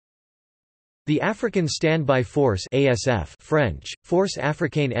The African Standby Force (ASF) French, Force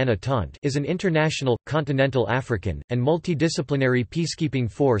Africaine en Attente is an international, continental African, and multidisciplinary peacekeeping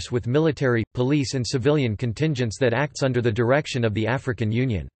force with military, police and civilian contingents that acts under the direction of the African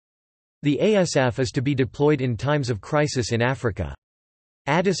Union. The ASF is to be deployed in times of crisis in Africa.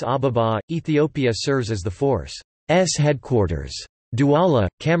 Addis Ababa, Ethiopia serves as the force's headquarters. Douala,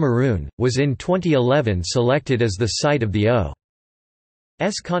 Cameroon, was in 2011 selected as the site of the O.'s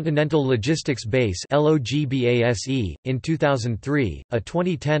Continental Logistics Base (LOGBASE). In 2003, a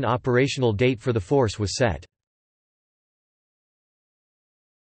 2010 operational date for the force was set.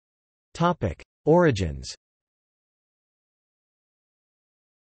 Topic: Origins.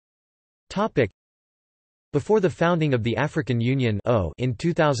 Topic: Before the founding of the African Union in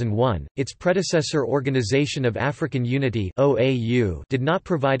 2001, its predecessor Organization of African Unity (OAU) did not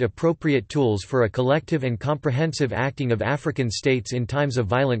provide appropriate tools for a collective and comprehensive acting of African states in times of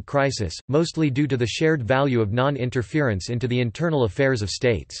violent crisis, mostly due to the shared value of non-interference into the internal affairs of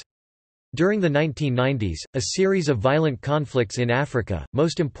states. During the 1990s, a series of violent conflicts in Africa,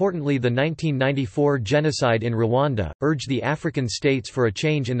 most importantly the 1994 genocide in Rwanda, urged the African states for a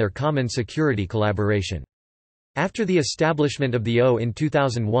change in their common security collaboration. After the establishment of the O in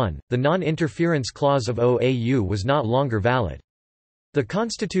 2001, the non-interference clause of OAU was not longer valid. The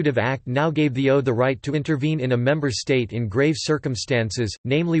Constitutive Act now gave the O the right to intervene in a member state in grave circumstances,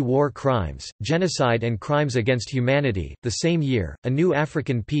 namely war crimes, genocide and crimes against humanity. The same year, a new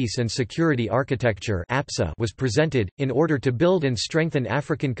African Peace and Security Architecture (APSA) was presented, in order to build and strengthen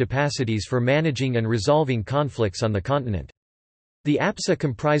African capacities for managing and resolving conflicts on the continent. The APSA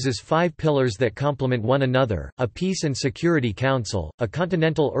comprises 5 pillars that complement one another: a Peace and Security Council, a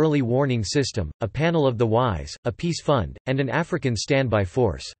Continental Early Warning System, a Panel of the Wise, a Peace Fund, and an African Standby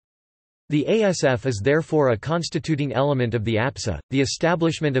Force. The ASF is therefore a constituting element of the APSA. The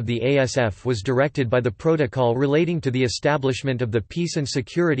establishment of the ASF was directed by the Protocol relating to the establishment of the Peace and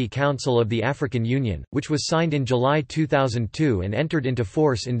Security Council of the African Union, which was signed in July 2002 and entered into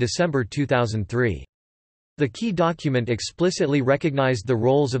force in December 2003. The key document explicitly recognized the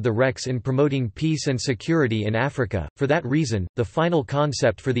roles of the RECs in promoting peace and security in Africa. For that reason, the final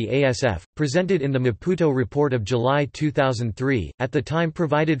concept for the ASF, presented in the Maputo Report of July 2003, at the time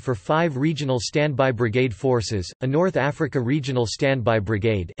provided for 5 regional standby brigade forces: a North Africa Regional Standby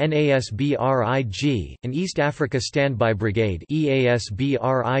Brigade (NASBRIG), an East Africa Standby Brigade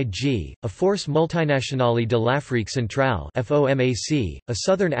 (EASBRIG), a Force Multinationale de l'Afrique Centrale (FOMAC), a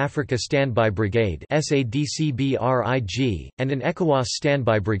Southern Africa Standby Brigade (SADC). ECBRIG, and an ECOWAS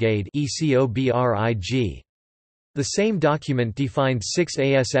Standby Brigade ECOBRIG. The same document defined 6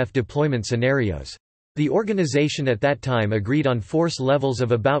 ASF deployment scenarios. The organization at that time agreed on force levels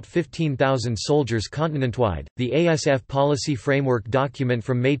of about 15,000 soldiers continent-wide. The ASF policy framework document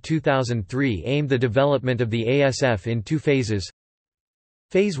from May 2003 aimed the development of the ASF in 2 phases.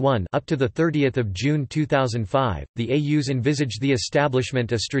 Phase 1 up to the 30th of June 2005, the AUs envisaged the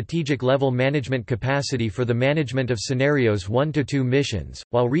establishment of strategic level management capacity for the management of scenarios 1 to 2 missions,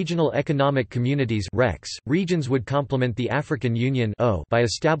 while regional economic communities regions would complement the African Union by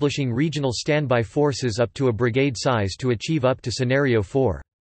establishing regional standby forces up to a brigade size to achieve up to scenario 4.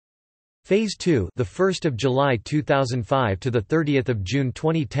 Phase 2, the 1st of July 2005 to the 30th of June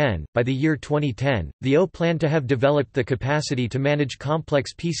 2010. By the year 2010, the O planned to have developed the capacity to manage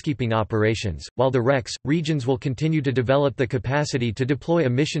complex peacekeeping operations, while the regions will continue to develop the capacity to deploy a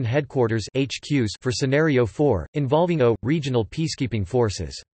mission headquarters (HQs) for scenario 4, involving regional peacekeeping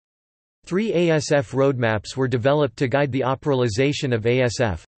forces. 3 ASF roadmaps were developed to guide the operationalization of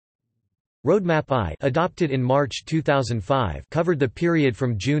ASF. Roadmap I, adopted in March 2005, covered the period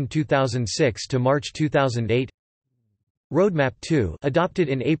from June 2006 to March 2008. Roadmap II, adopted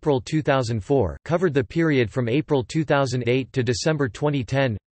in April 2004, covered the period from April 2008 to December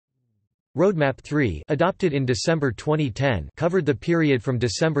 2010. Roadmap III, adopted in December 2010, covered the period from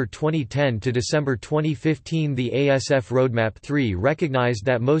December 2010 to December 2015. The ASF Roadmap III recognized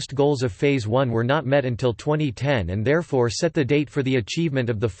that most goals of Phase 1 were not met until 2010 and therefore set the date for the achievement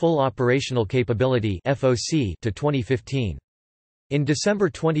of the full operational capability (FOC) to 2015. In December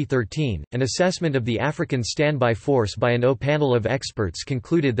 2013, an assessment of the African Standby Force by an O panel of experts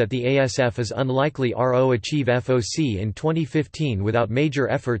concluded that the ASF is unlikely to achieve FOC in 2015 without major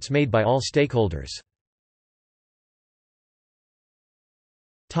efforts made by all stakeholders.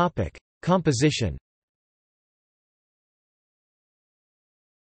 Composition.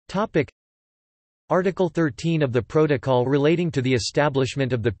 Article 13 of the Protocol relating to the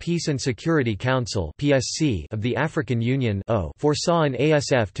establishment of the Peace and Security Council (PSC) of the African Union foresaw an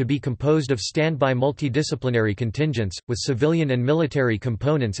ASF to be composed of standby multidisciplinary contingents, with civilian and military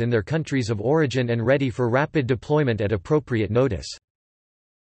components in their countries of origin and ready for rapid deployment at appropriate notice.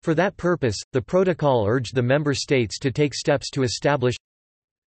 For that purpose, the Protocol urged the member states to take steps to establish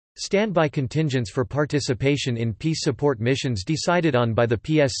standby contingents for participation in peace support missions decided on by the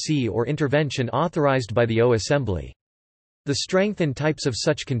PSC or intervention authorized by the O Assembly. The strength and types of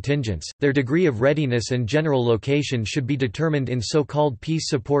such contingents, their degree of readiness and general location should be determined in so-called Peace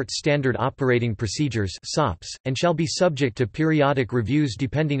Support Standard Operating Procedures (SOPs), and shall be subject to periodic reviews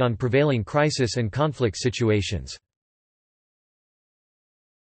depending on prevailing crisis and conflict situations.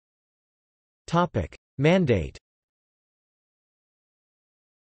 Mandate.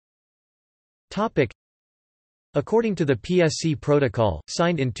 According to the PSC Protocol,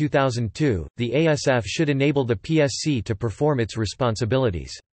 signed in 2002, the ASF should enable the PSC to perform its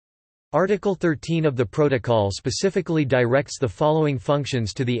responsibilities. Article 13 of the Protocol specifically directs the following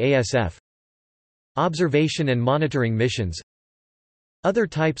functions to the ASF: observation and monitoring missions, other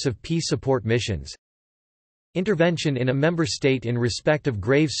types of peace support missions, intervention in a member state in respect of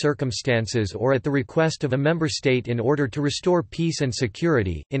grave circumstances or at the request of a member state in order to restore peace and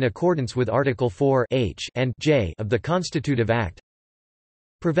security, in accordance with Article 4 H and J of the Constitutive Act,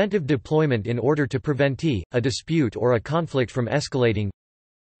 preventive deployment in order to prevent a dispute or a conflict from escalating,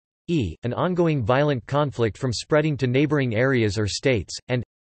 an ongoing violent conflict from spreading to neighboring areas or states, and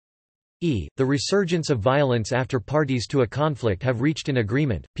the resurgence of violence after parties to a conflict have reached an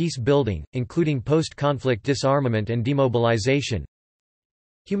agreement, peace building, including post-conflict disarmament and demobilization,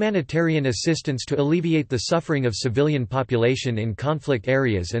 humanitarian assistance to alleviate the suffering of civilian population in conflict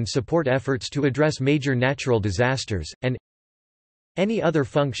areas and support efforts to address major natural disasters, and any other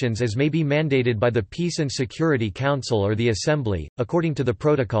functions as may be mandated by the Peace and Security Council or the Assembly. According to the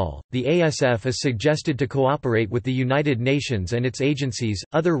Protocol, the ASF is suggested to cooperate with the United Nations and its agencies,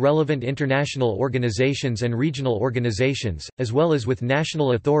 other relevant international organizations and regional organizations, as well as with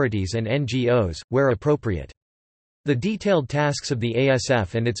national authorities and NGOs, where appropriate. The detailed tasks of the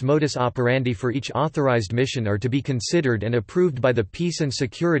ASF and its modus operandi for each authorized mission are to be considered and approved by the Peace and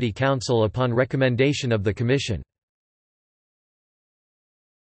Security Council upon recommendation of the Commission.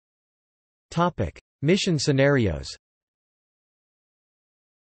 Mission scenarios.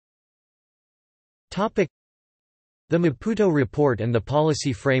 The Maputo Report and the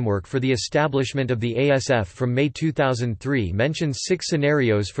policy framework for the establishment of the ASF from May 2003 mentions 6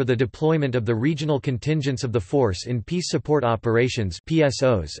 scenarios for the deployment of the regional contingents of the force in peace support operations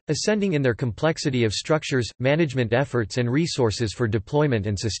 (PSOs), ascending in their complexity of structures, management efforts and resources for deployment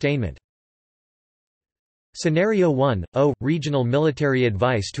and sustainment. Scenario 1 – Regional military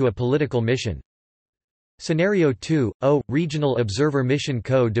advice to a political mission. Scenario 2 – Regional observer mission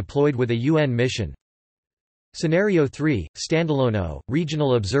co-deployed with a UN mission. Scenario 3 – Standalone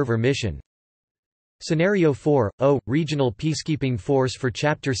regional observer mission. Scenario 4 – Regional peacekeeping force for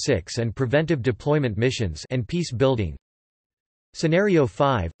Chapter 6 and preventive deployment missions and peace building. Scenario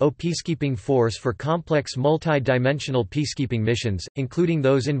 5 – peacekeeping force for complex multi-dimensional peacekeeping missions, including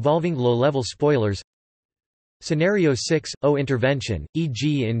those involving low-level spoilers. Scenario 6 – intervention,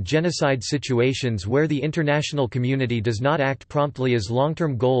 e.g. in genocide situations where the international community does not act promptly as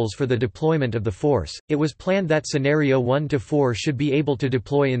long-term goals for the deployment of the force. It was planned that Scenario 1 to 4 should be able to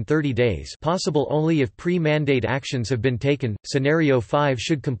deploy in 30 days, possible only if pre-mandate actions have been taken. Scenario 5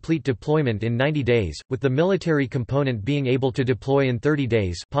 should complete deployment in 90 days, with the military component being able to deploy in 30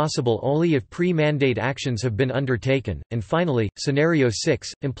 days, possible only if pre-mandate actions have been undertaken. And finally, Scenario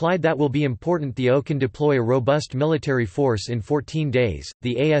 6 implied that will be important the O can deploy a robust military force in 14 days.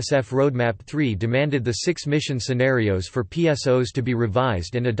 The ASF Roadmap 3 demanded the 6 mission scenarios for PSOs to be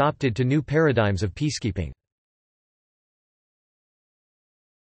revised and adopted to new paradigms of peacekeeping.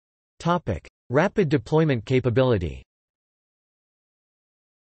 Topic: Rapid deployment capability.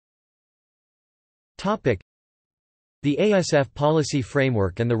 Topic: The ASF policy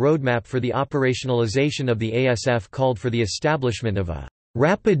framework and the roadmap for the operationalization of the ASF called for the establishment of a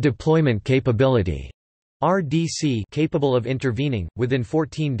rapid deployment capability (RDC) capable of intervening, within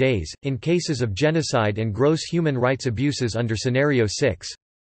 14 days, in cases of genocide and gross human rights abuses under Scenario 6.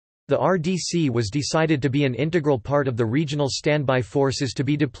 The RDC was decided to be an integral part of the regional standby forces to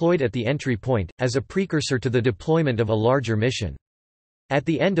be deployed at the entry point, as a precursor to the deployment of a larger mission. At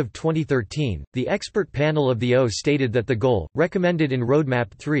the end of 2013, the expert panel of the O stated that the goal, recommended in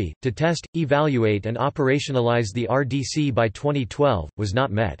Roadmap 3, to test, evaluate and operationalize the RDC by 2012, was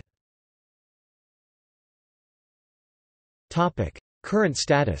not met. Current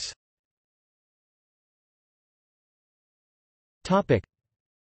status. Topic.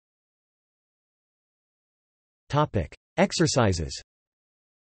 Topic. Exercises.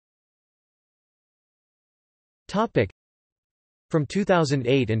 Topic. From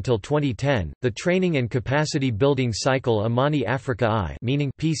 2008 until 2010, the Training and Capacity Building Cycle Amani Africa I, meaning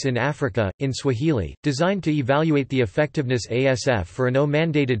Peace in Africa, in Swahili, designed to evaluate the effectiveness ASF for an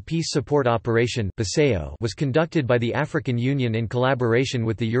O-mandated peace support operation was conducted by the African Union in collaboration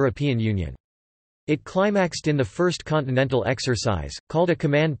with the European Union. It climaxed in the first continental exercise, called a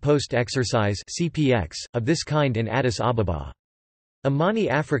Command Post Exercise (CPX), of this kind in Addis Ababa. Amani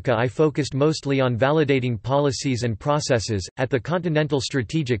Africa I focused mostly on validating policies and processes, at the continental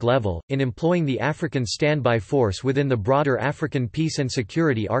strategic level, in employing the African Standby Force within the broader African Peace and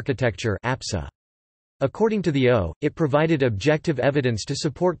Security Architecture (APSA). According to the O, it provided objective evidence to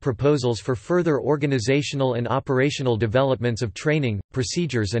support proposals for further organizational and operational developments of training,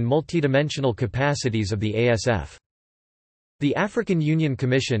 procedures and multidimensional capacities of the ASF. The African Union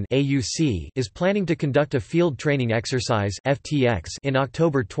Commission (AUC) is planning to conduct a Field Training Exercise (FTX) in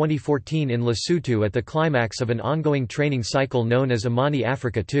October 2014 in Lesotho at the climax of an ongoing training cycle known as Amani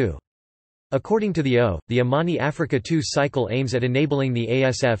Africa II. According to the O, the Amani Africa II cycle aims at enabling the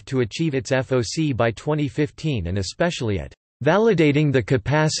ASF to achieve its FOC by 2015 and especially at validating the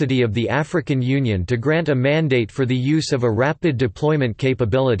capacity of the African Union to grant a mandate for the use of a rapid deployment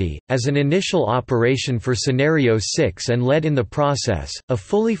capability, as an initial operation for Scenario 6 and led in the process, a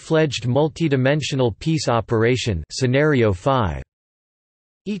fully fledged multidimensional peace operation Scenario 5.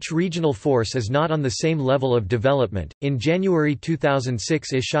 Each regional force is not on the same level of development. In January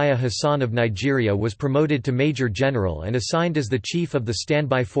 2006, Ishaya Hassan of Nigeria was promoted to Major General and assigned as the Chief of the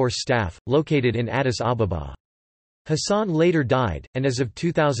Standby Force Staff, located in Addis Ababa. Hassan later died, and as of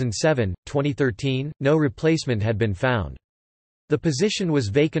 2007-2013, no replacement had been found. The position was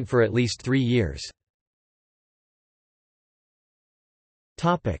vacant for at least 3 years.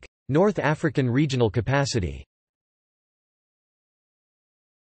 North African regional capacity.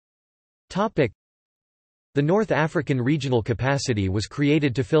 The North African regional capacity was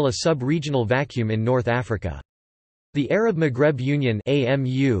created to fill a sub-regional vacuum in North Africa. The Arab Maghreb Union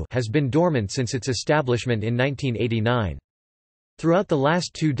 (AMU) has been dormant since its establishment in 1989. Throughout the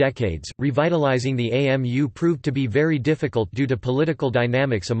last 2 decades, revitalizing the AMU proved to be very difficult due to political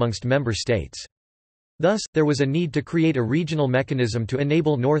dynamics amongst member states. Thus, there was a need to create a regional mechanism to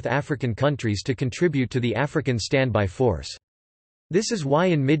enable North African countries to contribute to the African Standby Force. This is why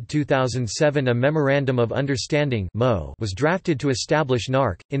in mid-2007 a Memorandum of Understanding was drafted to establish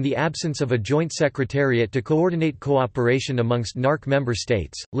NARC, in the absence of a joint secretariat to coordinate cooperation amongst NARC member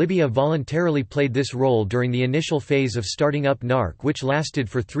states. Libya voluntarily played this role during the initial phase of starting up NARC, which lasted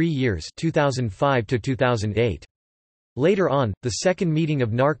for 3 years 2005 to 2008. Later on, the second meeting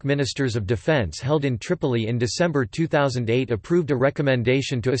of NARC Ministers of Defense held in Tripoli in December 2008 approved a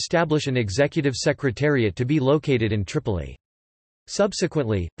recommendation to establish an executive secretariat to be located in Tripoli.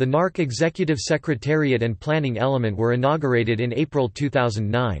 Subsequently, the NARC Executive Secretariat and Planning Element were inaugurated in April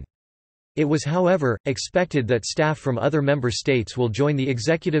 2009. It was, however, expected that staff from other member states will join the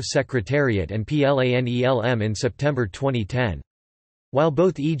Executive Secretariat and PLANELM in September 2010. While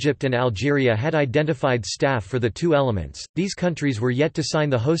both Egypt and Algeria had identified staff for the 2 elements, these countries were yet to sign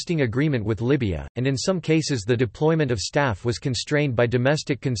the hosting agreement with Libya, and in some cases the deployment of staff was constrained by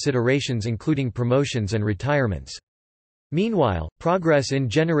domestic considerations including promotions and retirements. Meanwhile, progress in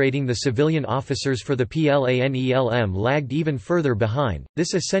generating the civilian officers for the PLANELM lagged even further behind.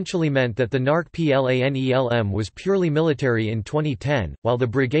 This essentially meant that the NARC PLANELM was purely military in 2010, while the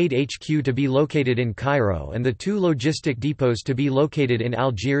brigade HQ to be located in Cairo and the 2 logistic depots to be located in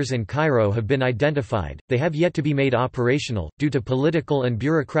Algiers and Cairo have been identified. They have yet to be made operational, due to political and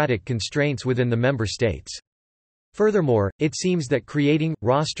bureaucratic constraints within the member states. Furthermore, it seems that creating,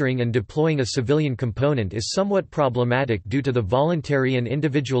 rostering and deploying a civilian component is somewhat problematic due to the voluntary and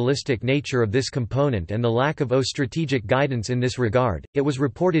individualistic nature of this component and the lack of strategic guidance in this regard. It was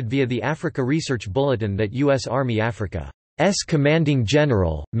reported via the Africa Research Bulletin that U.S. Army Africa's Commanding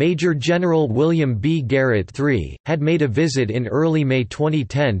General, Major General William B. Garrett III, had made a visit in early May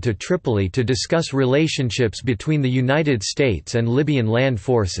 2010 to Tripoli to discuss relationships between the United States and Libyan land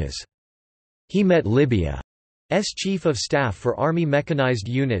forces. He met Libya's Chief of Staff for Army Mechanized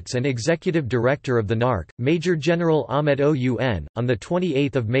Units and Executive Director of the NARC, Major General Ahmed Oun. On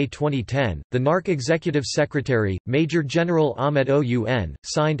 28 May 2010, the NARC Executive Secretary, Major General Ahmed Oun,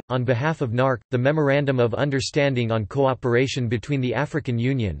 signed, on behalf of NARC, the Memorandum of Understanding on Cooperation between the African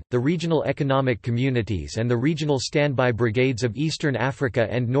Union, the Regional Economic Communities and the Regional Standby Brigades of Eastern Africa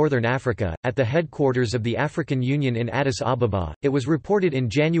and Northern Africa, at the headquarters of the African Union in Addis Ababa. It was reported in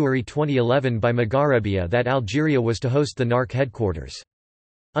January 2011 by Magharebia that Algeria Algeria was to host the NARC headquarters.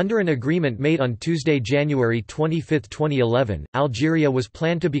 Under an agreement made on Tuesday, January 25, 2011, Algeria was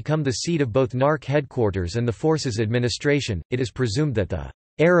planned to become the seat of both NARC headquarters and the force's administration. It is presumed that the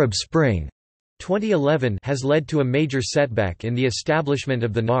Arab Spring 2011 has led to a major setback in the establishment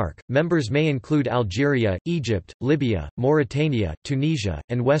of the NARC. Members may include Algeria, Egypt, Libya, Mauritania, Tunisia,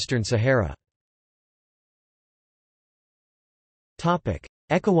 and Western Sahara. Topic: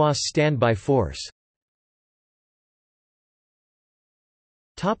 ECOWAS standby force.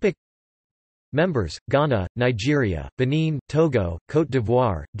 Topic: Members: Ghana, Nigeria, Benin, Togo, Côte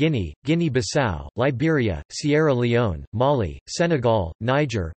d'Ivoire, Guinea, Guinea-Bissau, Liberia, Sierra Leone, Mali, Senegal,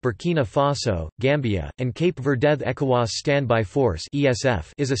 Niger, Burkina Faso, Gambia, and Cape Verde. The ECOWAS Standby Force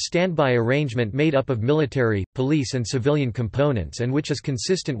 (ESF) is a standby arrangement made up of military, police and civilian components and which is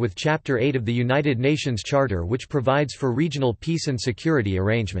consistent with Chapter 8 of the United Nations Charter, which provides for regional peace and security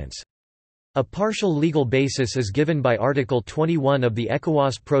arrangements. A partial legal basis is given by Article 21 of the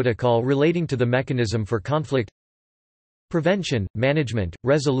ECOWAS Protocol relating to the mechanism for conflict prevention, management,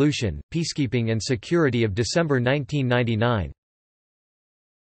 resolution, peacekeeping and security of December 1999.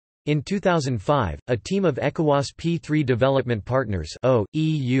 In 2005, a team of ECOWAS P3 development partners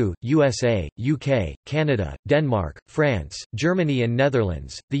EU, USA, UK, Canada, Denmark, France, Germany and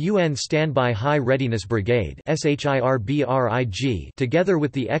Netherlands, the UN Standby High Readiness Brigade together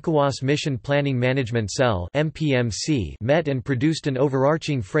with the ECOWAS Mission Planning Management Cell met and produced an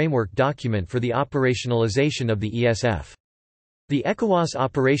overarching framework document for the operationalization of the ESF. The ECOWAS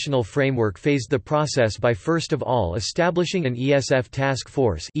operational framework phased the process by first of all establishing an ESF task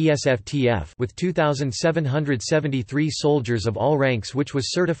force with 2,773 soldiers of all ranks, which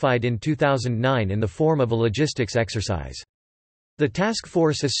was certified in 2009 in the form of a logistics exercise. The task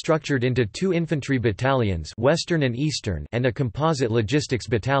force is structured into two infantry battalions, Western and Eastern, and a composite logistics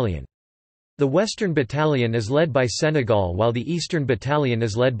battalion. The Western Battalion is led by Senegal while the Eastern Battalion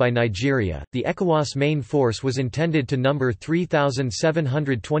is led by Nigeria. The ECOWAS main force was intended to number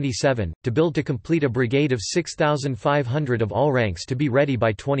 3,727, to build to complete a brigade of 6,500 of all ranks to be ready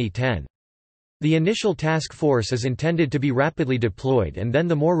by 2010. The initial task force is intended to be rapidly deployed and then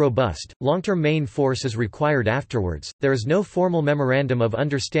the more robust, long-term main force is required afterwards. There is no formal memorandum of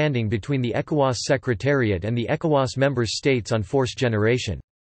understanding between the ECOWAS Secretariat and the ECOWAS member states on force generation.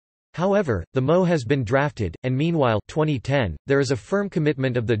 However, the MO has been drafted, and meanwhile 2010, there is a firm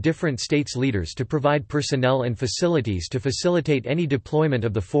commitment of the different states' leaders to provide personnel and facilities to facilitate any deployment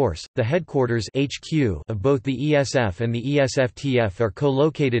of the force. The headquarters (HQ) of both the ESF and the ESF-TF are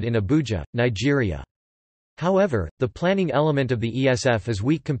co-located in Abuja, Nigeria. However, the planning element of the ESF is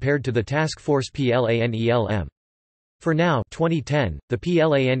weak compared to the task force PLANELM. For now 2010, the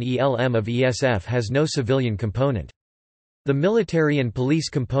PLANELM of ESF has no civilian component. The military and police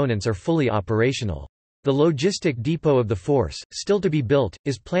components are fully operational. The logistic depot of the force, still to be built,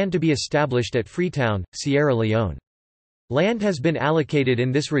 is planned to be established at Freetown, Sierra Leone. Land has been allocated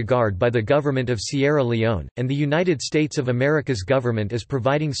in this regard by the government of Sierra Leone, and the United States of America's government is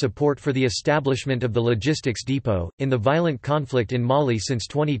providing support for the establishment of the logistics depot. In the violent conflict in Mali since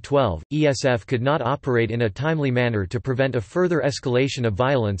 2012, ESF could not operate in a timely manner to prevent a further escalation of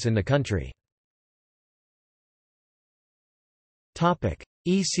violence in the country.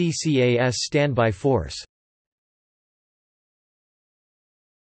 ECCAS Standby Force.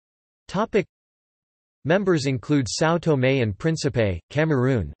 Members include São Tomé and Príncipe,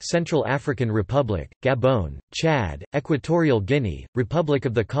 Cameroon, Central African Republic, Gabon, Chad, Equatorial Guinea, Republic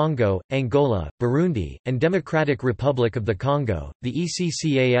of the Congo, Angola, Burundi, and Democratic Republic of the Congo. The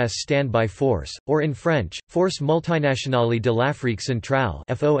ECCAS Standby Force, or in French, Force Multinationale de l'Afrique Centrale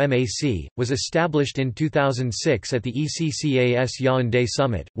 (FOMAC), was established in 2006 at the ECCAS Yaoundé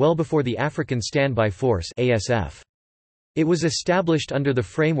Summit, well before the African Standby Force (ASF). It was established under the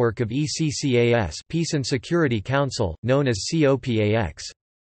framework of ECCAS Peace and Security Council, known as COPAX.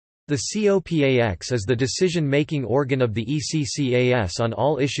 The COPAX is the decision-making organ of the ECCAS on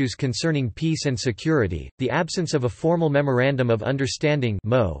all issues concerning peace and security. The absence of a formal Memorandum of Understanding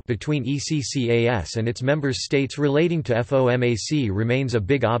between ECCAS and its member states relating to FOMAC remains a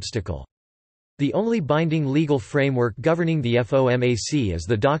big obstacle. The only binding legal framework governing the FOMAC is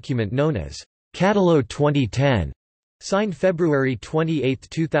the document known as Catalogue 2010. Signed February 28,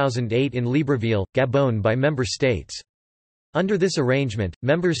 2008 in Libreville, Gabon by member states. Under this arrangement,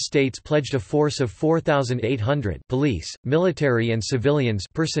 member states pledged a force of 4,800 police, military and civilians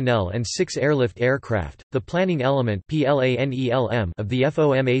personnel and 6 airlift aircraft. The planning element (PLANELM) of the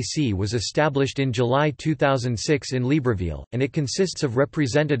FOMAC was established in July 2006 in Libreville, and it consists of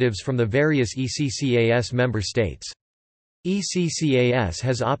representatives from the various ECCAS member states. ECCAS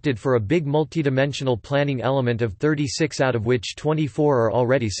has opted for a big multidimensional planning element of 36 out of which 24 are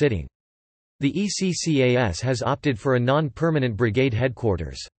already sitting. The ECCAS has opted for a non-permanent brigade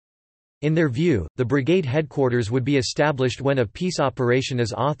headquarters. In their view, the brigade headquarters would be established when a peace operation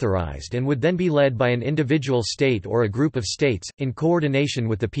is authorized and would then be led by an individual state or a group of states, in coordination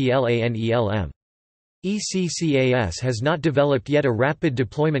with the PLANELM. ECCAS has not developed yet a Rapid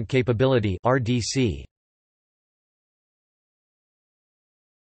Deployment Capability (RDC).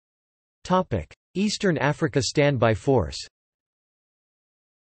 Eastern Africa Standby Force.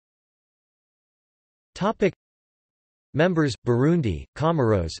 Members: Burundi,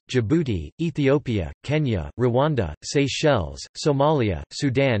 Comoros, Djibouti, Ethiopia, Kenya, Rwanda, Seychelles, Somalia,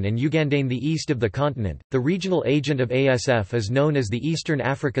 Sudan and Uganda. In the east of the continent, the regional agent of ASF is known as the Eastern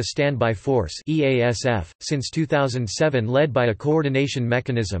Africa Standby Force (EASF), since 2007 led by a coordination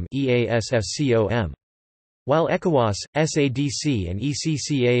mechanism EASFCOM. While ECOWAS, SADC and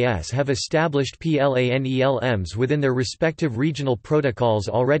ECCAS have established PLANELMs within their respective regional protocols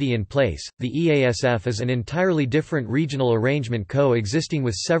already in place, the EASF is an entirely different regional arrangement coexisting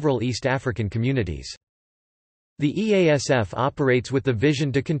with several East African communities. The EASF operates with the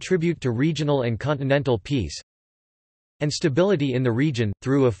vision to contribute to regional and continental peace and stability in the region,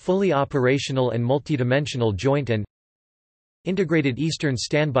 through a fully operational and multidimensional joint and integrated Eastern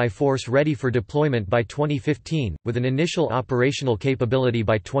Standby Force ready for deployment by 2015, with an initial operational capability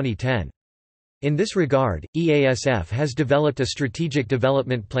by 2010. In this regard, EASF has developed a Strategic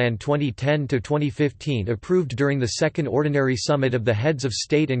Development Plan 2010-2015 approved during the Second Ordinary Summit of the Heads of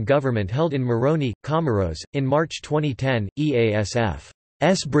State and Government held in Moroni, Comoros, in March 2010. EASF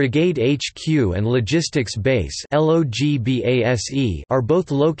Brigade HQ and Logistics Base are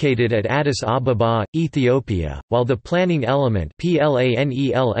both located at Addis Ababa, Ethiopia, while the planning element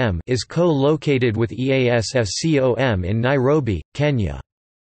is co-located with EASFCOM in Nairobi, Kenya.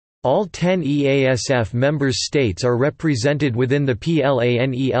 All 10 EASF member states are represented within the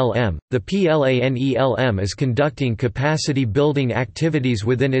PLANELM. The PLANELM is conducting capacity building activities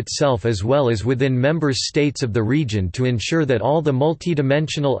within itself as well as within member states of the region to ensure that all the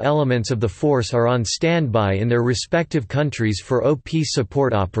multidimensional elements of the force are on standby in their respective countries for peace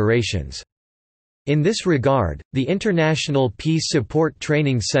support operations. In this regard, the International Peace Support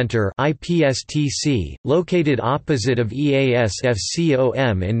Training Center (IPSTC), located opposite of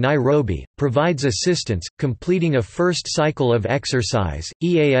EASFCOM in Nairobi, provides assistance. Completing a first cycle of exercise,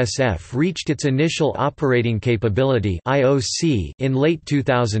 EASF reached its initial operating capability (IOC) in late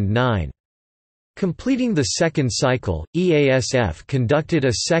 2009. Completing the second cycle, EASF conducted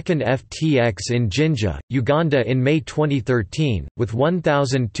a second FTX in Jinja, Uganda in May 2013, with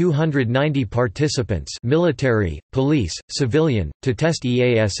 1,290 participants military, police, civilian, to test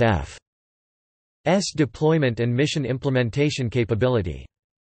EASF's deployment and mission implementation capability.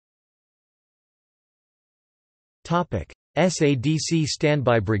 SADC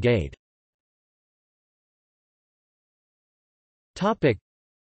Standby Brigade.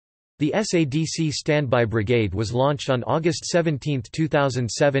 The SADC Standby Brigade was launched on August 17,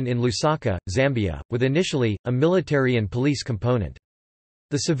 2007 in Lusaka, Zambia, with initially, a military and police component.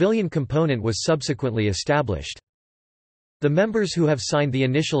 The civilian component was subsequently established. The members who have signed the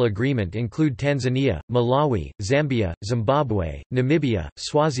initial agreement include Tanzania, Malawi, Zambia, Zimbabwe, Namibia,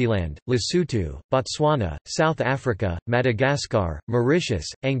 Swaziland, Lesotho, Botswana, South Africa, Madagascar, Mauritius,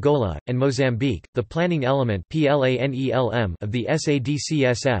 Angola, and Mozambique. The planning element (PLANELM) of the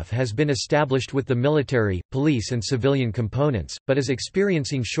SADC-SF has been established with the military, police and civilian components, but is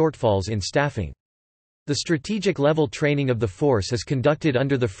experiencing shortfalls in staffing. The strategic level training of the force is conducted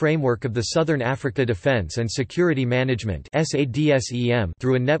under the framework of the Southern Africa Defence and Security Management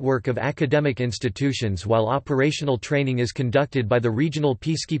through a network of academic institutions, while operational training is conducted by the Regional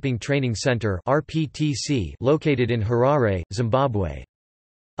Peacekeeping Training Centre located in Harare, Zimbabwe.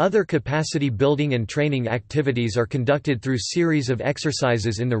 Other capacity building and training activities are conducted through series of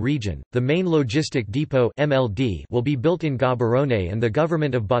exercises in the region. The main logistic depot (MLD) will be built in Gaborone, and the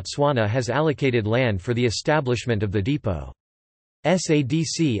government of Botswana has allocated land for the establishment of the depot.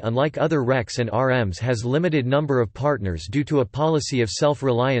 SADC, unlike other RECs and RMs, has limited number of partners due to a policy of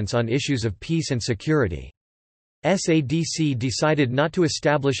self-reliance on issues of peace and security. SADC decided not to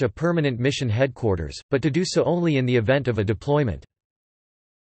establish a permanent mission headquarters, but to do so only in the event of a deployment.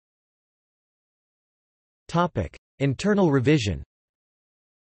 Internal revision.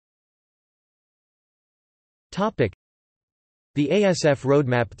 The ASF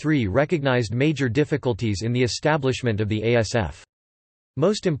Roadmap 3 recognized major difficulties in the establishment of the ASF.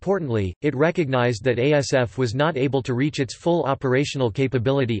 Most importantly, it recognized that ASF was not able to reach its full operational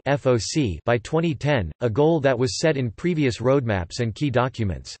capability (FOC) by 2010, a goal that was set in previous roadmaps and key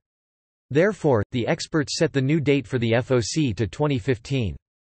documents. Therefore, the experts set the new date for the FOC to 2015.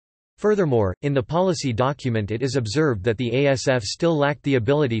 Furthermore, in the policy document it is observed that the ASF still lacked the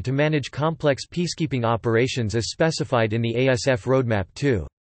ability to manage complex peacekeeping operations as specified in the ASF Roadmap 2.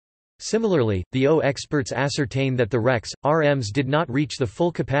 Similarly, the O experts ascertain that the REX, RMs did not reach the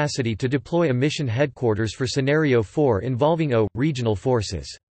full capacity to deploy a mission headquarters for Scenario 4 involving O, regional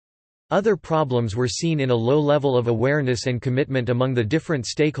forces. Other problems were seen in a low level of awareness and commitment among the different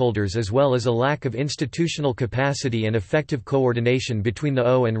stakeholders as well as a lack of institutional capacity and effective coordination between the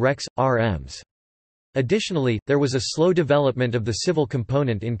O and REX, RMs. Additionally, there was a slow development of the civil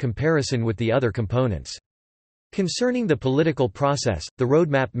component in comparison with the other components. Concerning the political process, the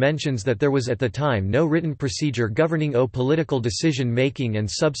roadmap mentions that there was at the time no written procedure governing O political decision-making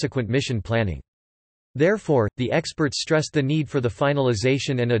and subsequent mission planning. Therefore, the experts stressed the need for the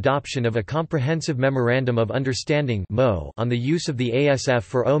finalization and adoption of a comprehensive Memorandum of Understanding on the use of the ASF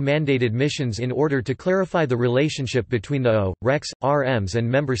for O-mandated missions in order to clarify the relationship between the O, REX, RMs and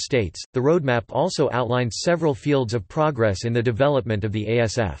member states. The roadmap also outlined several fields of progress in the development of the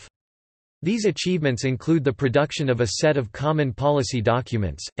ASF. These achievements include the production of a set of common policy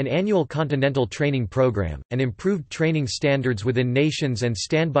documents, an annual continental training program, and improved training standards within nations and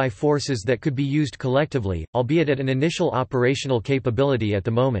standby forces that could be used collectively, albeit at an initial operational capability at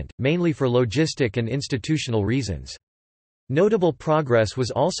the moment, mainly for logistic and institutional reasons. Notable progress was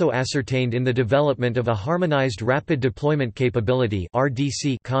also ascertained in the development of a harmonized rapid deployment capability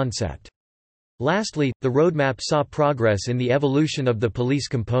 (RDC) concept. Lastly, the roadmap saw progress in the evolution of the police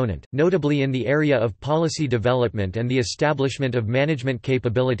component, notably in the area of policy development and the establishment of management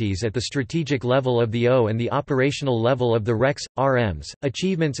capabilities at the strategic level of the O and the operational level of the REX, RMs.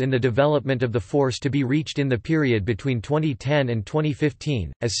 Achievements in the development of the force to be reached in the period between 2010 and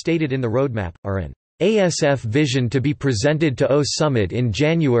 2015, as stated in the roadmap, are an ASF vision to be presented to O Summit in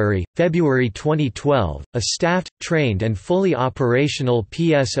January-February 2012, a staffed, trained and fully operational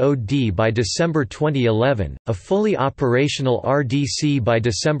PSOD by December 2011, a fully operational RDC by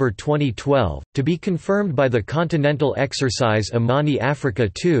December 2012, to be confirmed by the Continental Exercise Amani Africa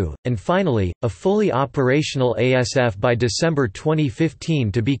II, and finally, a fully operational ASF by December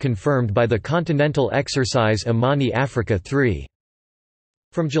 2015 to be confirmed by the Continental Exercise Amani Africa III.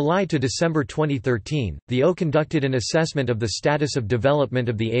 From July to December 2013, the O conducted an assessment of the status of development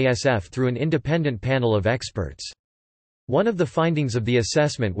of the ASF through an independent panel of experts. One of the findings of the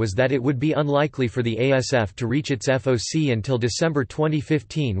assessment was that it would be unlikely for the ASF to reach its FOC until December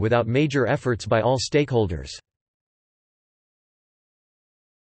 2015 without major efforts by all stakeholders.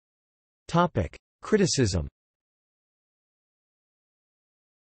 Criticism.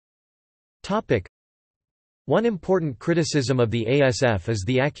 One important criticism of the ASF is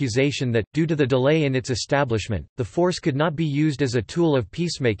the accusation that, due to the delay in its establishment, the force could not be used as a tool of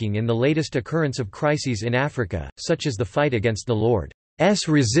peacemaking in the latest occurrence of crises in Africa, such as the fight against the Lord's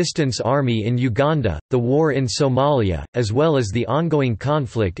Resistance Army in Uganda, the war in Somalia, as well as the ongoing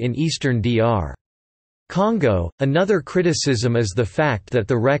conflict in eastern DR. Congo. Another criticism is the fact that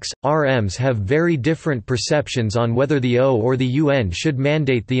the REX, RMs have very different perceptions on whether the O or the UN should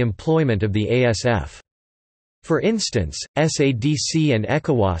mandate the employment of the ASF. For instance, SADC and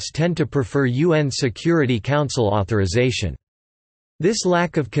ECOWAS tend to prefer UN Security Council authorization. This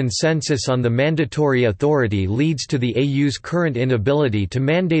lack of consensus on the mandatory authority leads to the AU's current inability to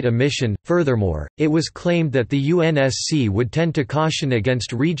mandate a mission. Furthermore, it was claimed that the UNSC would tend to caution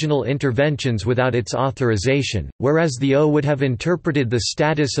against regional interventions without its authorization, whereas the O would have interpreted the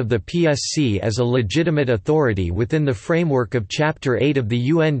status of the PSC as a legitimate authority within the framework of Chapter 8 of the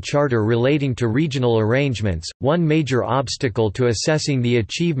UN Charter relating to regional arrangements, one major obstacle to assessing the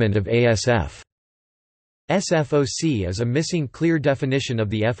achievement of ASF. SFOC is a missing clear definition of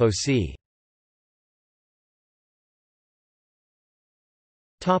the FOC.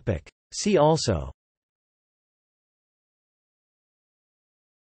 See also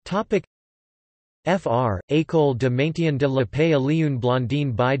FR, École de maintien de la paix à Lyon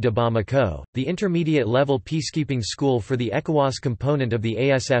Blandine by de Bamako, the intermediate-level peacekeeping school for the ECOWAS component of the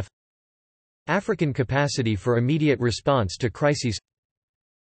ASF. African capacity for immediate response to crises.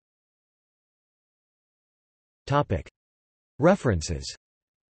 References.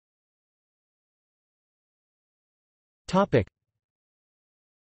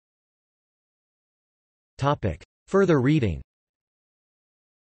 Further reading.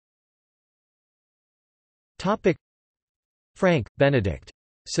 Frank, Benedict.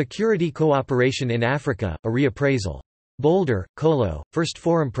 Security Cooperation in Africa, a Reappraisal. Boulder, Colo, First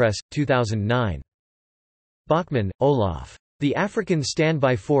Forum Press, 2009. Bachmann, Olaf. The African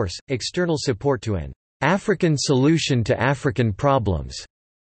Standby Force, External Support to an African Solution to African Problems.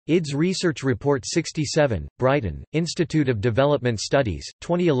 IDS Research Report 67, Brighton, Institute of Development Studies,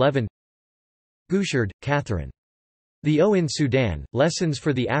 2011. Gouchard, Catherine. The O in Sudan, Lessons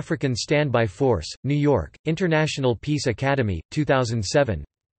for the African Standby Force, New York, International Peace Academy, 2007.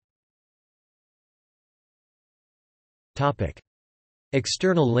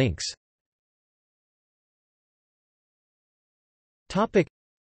 External links.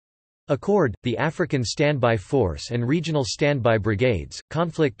 Accord, the African Standby Force and Regional Standby Brigades,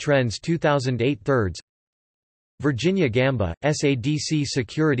 Conflict Trends 2008 thirds. Virginia Gamba, SADC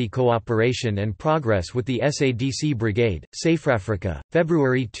Security Cooperation and Progress with the SADC Brigade, SAFERAFRICA,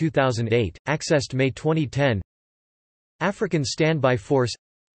 February 2008, accessed May 2010. African Standby Force.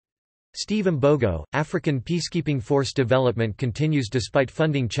 Steve Mbogo, African Peacekeeping Force development continues despite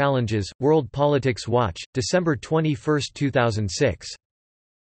funding challenges, World Politics Watch, December 21, 2006.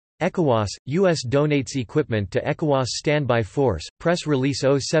 ECOWAS, U.S. donates equipment to ECOWAS Standby Force, Press Release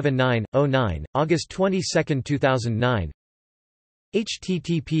 079-09, August 22, 2009.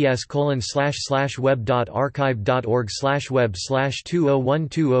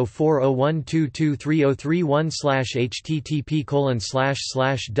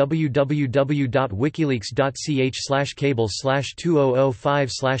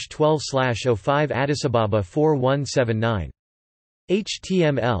 Addis Ababa 4179.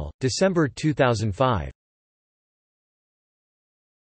 HTML, December 2005.